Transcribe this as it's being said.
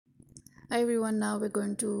Hi everyone, now we're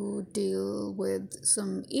going to deal with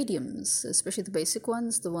some idioms, especially the basic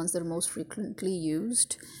ones, the ones that are most frequently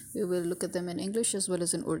used. We will look at them in English as well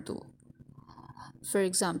as in Urdu. For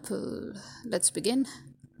example, let's begin.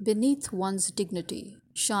 Beneath one's dignity,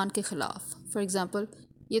 शान के खिलाफ. For example,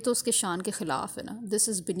 ये तो उसके शान के खिलाफ है ना. This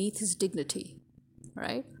is beneath his dignity,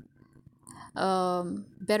 right?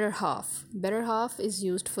 Better half. Better half is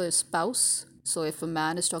used for a spouse. So if a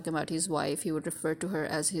man is talking about his wife, he would refer to her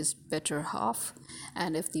as his better half.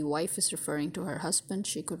 And if the wife is referring to her husband,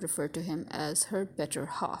 she could refer to him as her better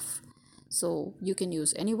half. So you can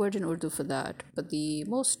use any word in Urdu for that. But the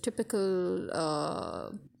most typical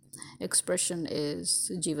expression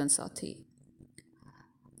is Jivan Sathi.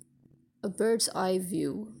 A bird's eye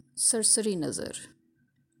view, sarsari nazar.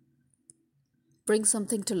 Bring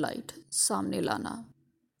something to light, samne lana.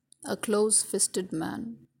 A close-fisted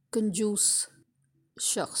man, कंजूस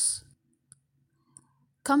शख्स.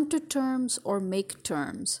 Come to terms or make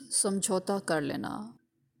terms, समझौता कर लेना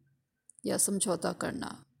या समझौता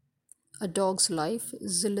करना. A dog's life,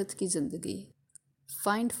 जिल्लत की ज़िंदगी.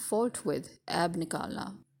 Find fault with, ऐब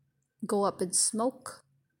निकालना. Go up in smoke,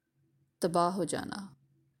 तबाह हो जाना.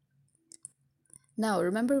 Now,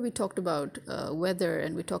 remember we talked about weather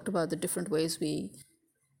and we talked about the different ways we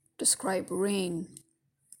describe rain.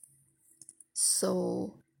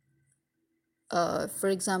 So, for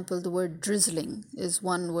example, the word drizzling is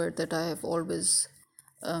one word that I have always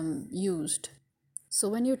used. So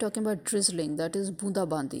when you're talking about drizzling, that is bunda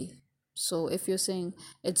bandi. So if you're saying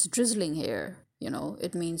it's drizzling here,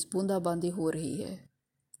 it means bunda bandi ho rahi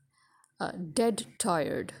hai. Dead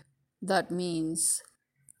tired, that means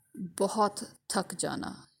bahut thak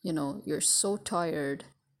jana. You're so tired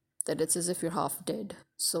that it's as if you're half dead.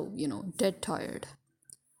 So, dead tired.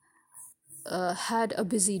 Had a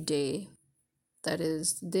busy day, that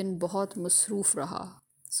is दिन बहुत मसरूफ़ रहा.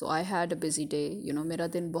 So I had a busy day,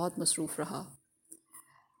 मेरा दिन बहुत मसरूफ़ रहा.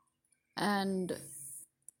 And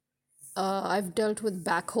I've dealt with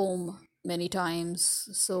back home many times,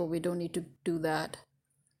 so we don't need to do that.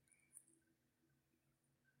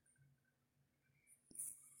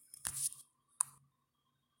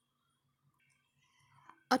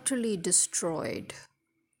 Utterly destroyed,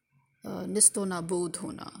 nisto nabud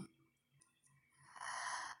hona.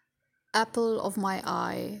 Apple of my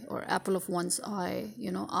eye or apple of one's eye,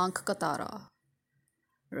 aankh ka tara.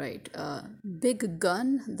 Right. Big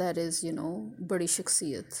gun, that is, badi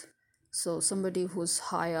shakhsiyat. So somebody who's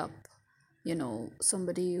high up,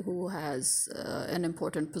 somebody who has an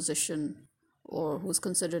important position or who's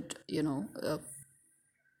considered,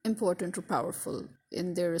 important or powerful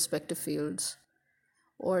in their respective fields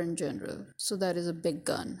or in general. So that is a big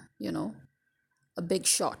gun, a big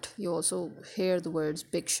shot. You also hear the words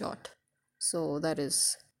big shot. So that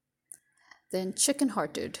is. Then chicken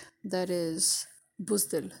hearted, that is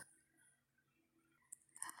buzdil.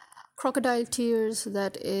 Crocodile tears,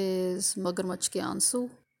 that is magarmach ke aansu.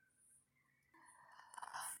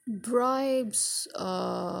 Bribes,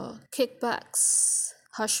 kickbacks,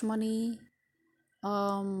 hush money,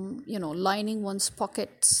 lining one's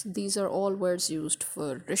pockets. These are all words used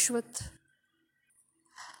for rishwat.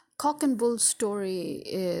 Cock and bull story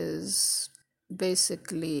is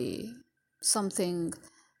basically something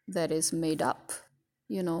that is made up,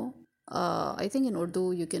 I think in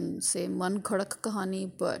Urdu you can say man khadak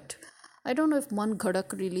kahani, but I don't know if man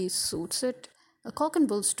khadak really suits it. A cock and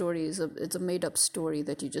bull story it's a made up story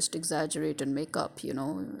that you just exaggerate and make up,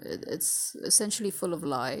 it's essentially full of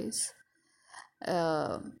lies,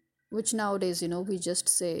 which nowadays, we just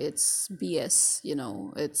say it's BS,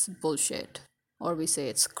 it's bullshit, or we say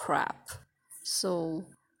it's crap. So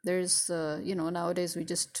there's, nowadays we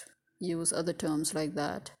just use other terms like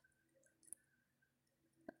that.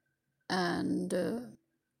 And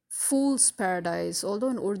fool's paradise, although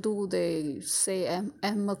in Urdu they say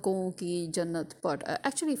ahmakon ki jannat, but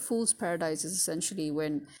actually fool's paradise is essentially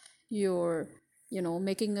when you're,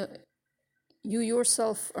 making you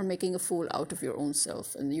yourself are making a fool out of your own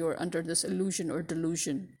self and you're under this illusion or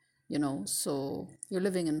delusion, so you're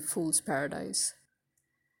living in fool's paradise.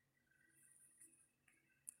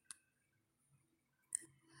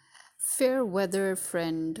 Fair weather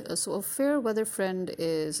friend. So a fair weather friend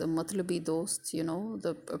is a matlabi dost,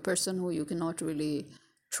 a person who you cannot really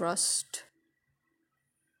trust.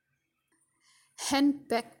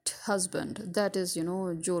 Henpecked husband, that is,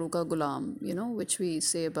 joru ka gulam, which we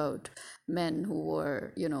say about men who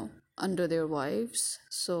are, under their wives.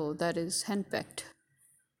 So that is henpecked.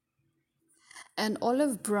 An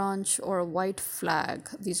olive branch or a white flag,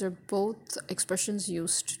 these are both expressions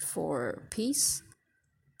used for peace.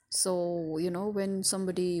 So, when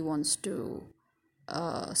somebody wants to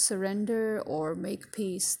surrender or make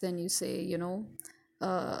peace, then you say,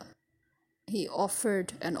 he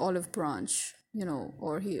offered an olive branch,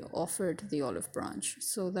 or he offered the olive branch.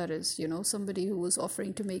 So that is, somebody who was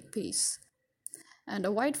offering to make peace. And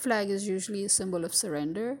a white flag is usually a symbol of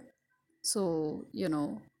surrender. So,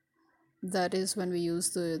 that is when we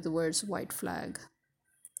use the words white flag,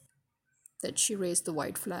 that she raised the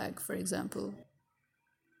white flag, for example.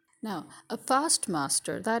 Now, a past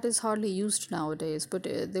master, that is hardly used nowadays, but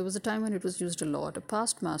there was a time when it was used a lot. A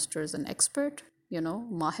past master is an expert,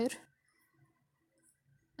 mahir.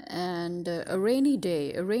 And a rainy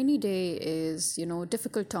day is,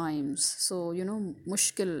 difficult times. So,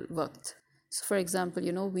 mushkil waqt. So, for example,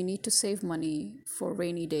 we need to save money for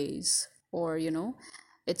rainy days, or,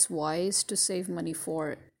 it's wise to save money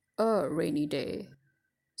for a rainy day.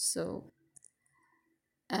 So,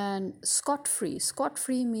 and scot free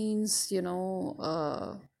means,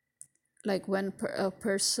 like when a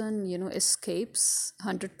person, escapes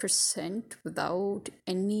 100% without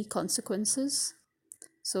any consequences.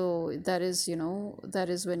 So that is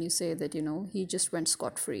when you say that, he just went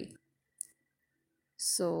scot free.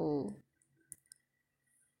 So,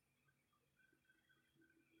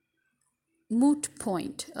 moot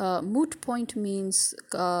point means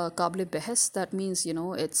qable behs. That means,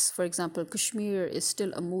 it's, for example, Kashmir is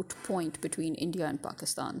still a moot point between India and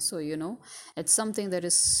Pakistan. So, it's something that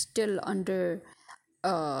is still under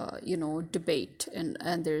debate,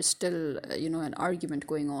 and there's still, an argument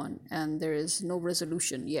going on, and there is no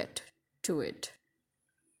resolution yet to it.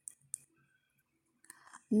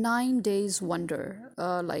 9 days wonder,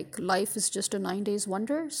 like life is just a 9 days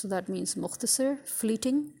wonder. So that means mukhtasar,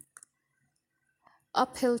 fleeting.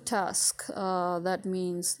 Uphill task, that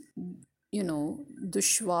means,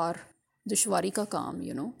 dushwar, dushwari ka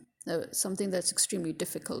kaam, something that's extremely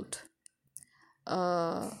difficult.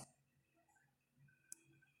 uh,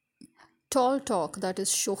 Tall talk, that is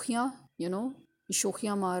shokhiya,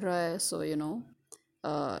 shokhiya maar raha hai. So,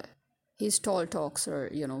 uh, his tall talks are,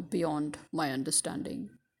 beyond my understanding.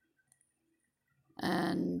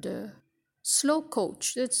 And slow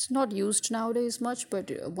coach, it's not used nowadays much,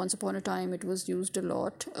 but once upon a time it was used a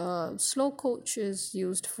lot. Slow coach is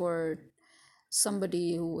used for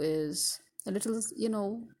somebody who is a little,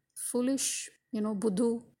 foolish,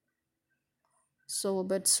 buddhu, so a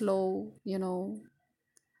bit slow,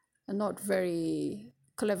 and not very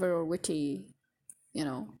clever or witty, you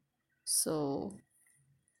know. So,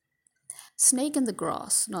 snake in the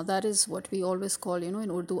grass. Now, that is what we always call, in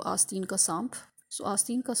Urdu, asteen ka samp. So,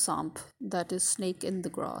 asteen ka samp, that is snake in the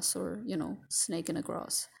grass, or, snake in a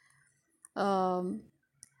grass. Um,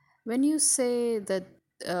 when you say that,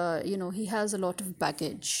 he has a lot of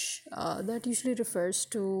baggage, that usually refers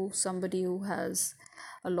to somebody who has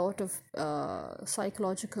a lot of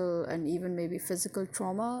psychological and even maybe physical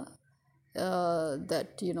trauma,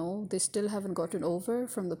 that, they still haven't gotten over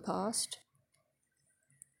from the past.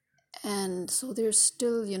 And so they're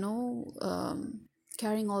still,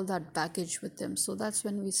 carrying all that baggage with them. So that's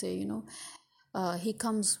when we say, he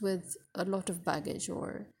comes with a lot of baggage,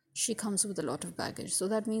 or she comes with a lot of baggage. So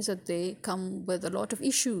that means that they come with a lot of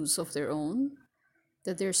issues of their own,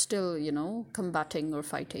 that they're still, combating or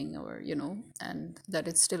fighting, or, and that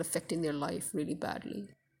it's still affecting their life really badly.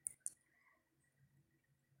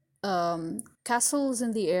 Castles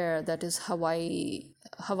in the air, that is Hawaii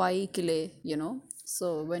Kile,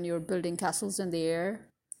 So when you're building castles in the air,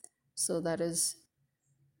 so that is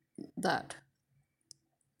that.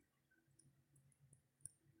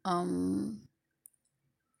 Um,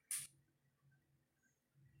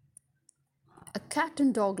 a cat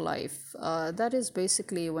and dog life, that is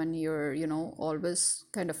basically when you're, always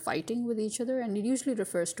kind of fighting with each other, and it usually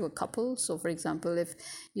refers to a couple. So, for example, if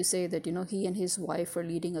you say that, he and his wife are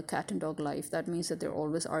leading a cat and dog life, that means that they're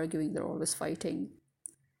always arguing, they're always fighting.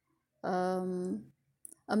 Um,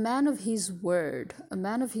 a man of his word. A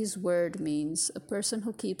man of his word means a person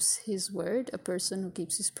who keeps his word, a person who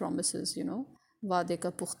keeps his promises, वादे का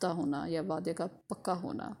पुख्ता होना या वादे का पक्का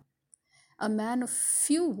होना. A man of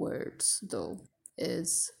few words, though,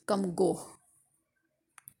 is kamgoh.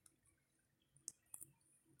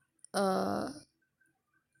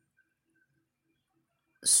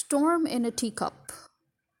 Storm in a teacup.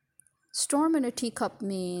 Storm in a teacup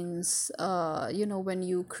means, when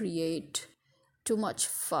you create too much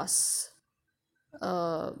fuss.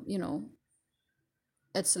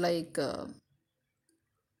 It's like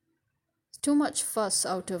too much fuss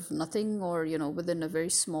out of nothing, or, within a very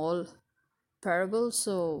small parable.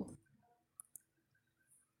 So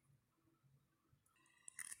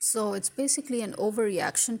it's basically an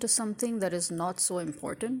overreaction to something that is not so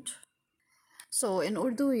important. So in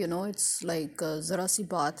Urdu, it's like zara si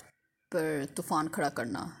baat per tufan khada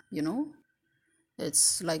karna.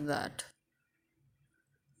 It's like that.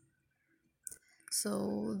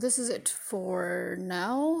 So this is it for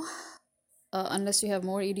now. Unless you have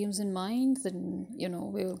more idioms in mind, then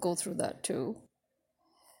we will go through that too.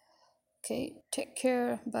 Okay, take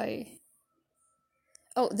care. Bye.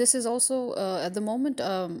 Oh, this is also at the moment.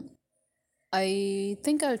 I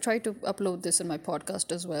think I'll try to upload this in my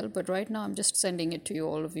podcast as well, but right now I'm just sending it to you,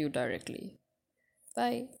 all of you, directly.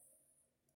 Bye.